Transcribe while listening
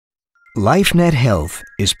LifeNet Health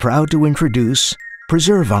is proud to introduce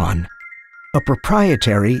Preservon, a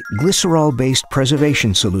proprietary glycerol-based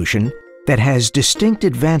preservation solution that has distinct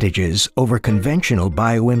advantages over conventional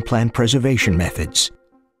bioimplant preservation methods.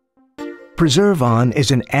 Preservon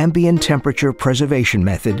is an ambient temperature preservation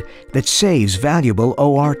method that saves valuable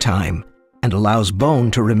OR time and allows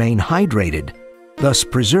bone to remain hydrated, thus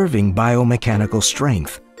preserving biomechanical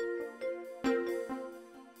strength.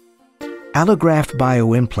 Allograft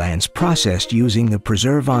bioimplants processed using the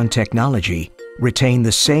Preservon technology retain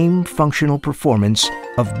the same functional performance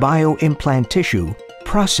of bioimplant tissue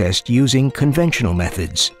processed using conventional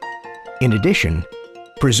methods. In addition,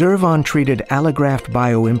 Preservon-treated allograft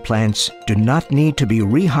bioimplants do not need to be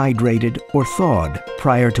rehydrated or thawed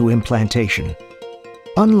prior to implantation.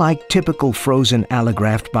 Unlike typical frozen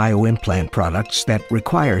allograft bioimplant products that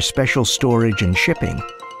require special storage and shipping,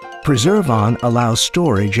 Preservon allows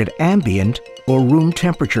storage at ambient or room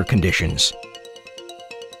temperature conditions.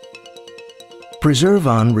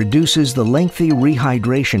 Preservon reduces the lengthy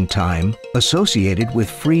rehydration time associated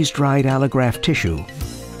with freeze-dried allograft tissue,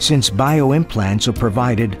 since bioimplants are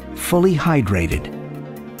provided fully hydrated.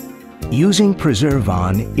 Using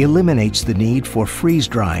Preservon eliminates the need for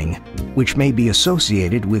freeze-drying, which may be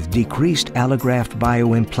associated with decreased allograft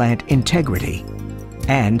bioimplant integrity.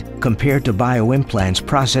 And, compared to bioimplants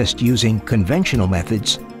processed using conventional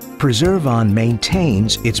methods, Preservon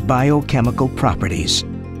maintains its biochemical properties.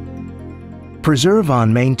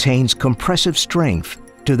 Preservon maintains compressive strength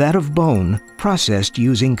to that of bone processed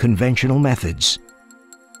using conventional methods.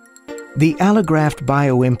 The allograft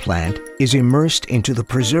bioimplant is immersed into the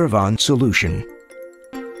Preservon solution.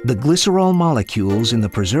 The glycerol molecules in the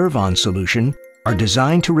Preservon solution are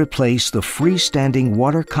designed to replace the freestanding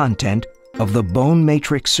water content of the bone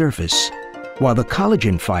matrix surface, while the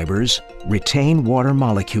collagen fibers retain water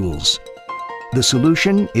molecules. The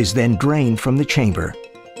solution is then drained from the chamber.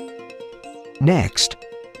 Next,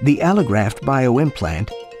 the allograft bioimplant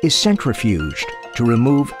is centrifuged to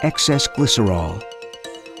remove excess glycerol.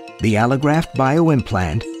 The allograft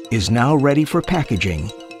bioimplant is now ready for packaging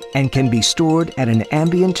and can be stored at an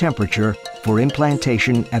ambient temperature for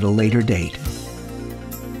implantation at a later date.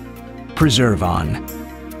 Preservon,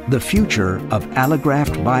 the future of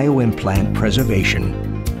allograft bioimplant preservation.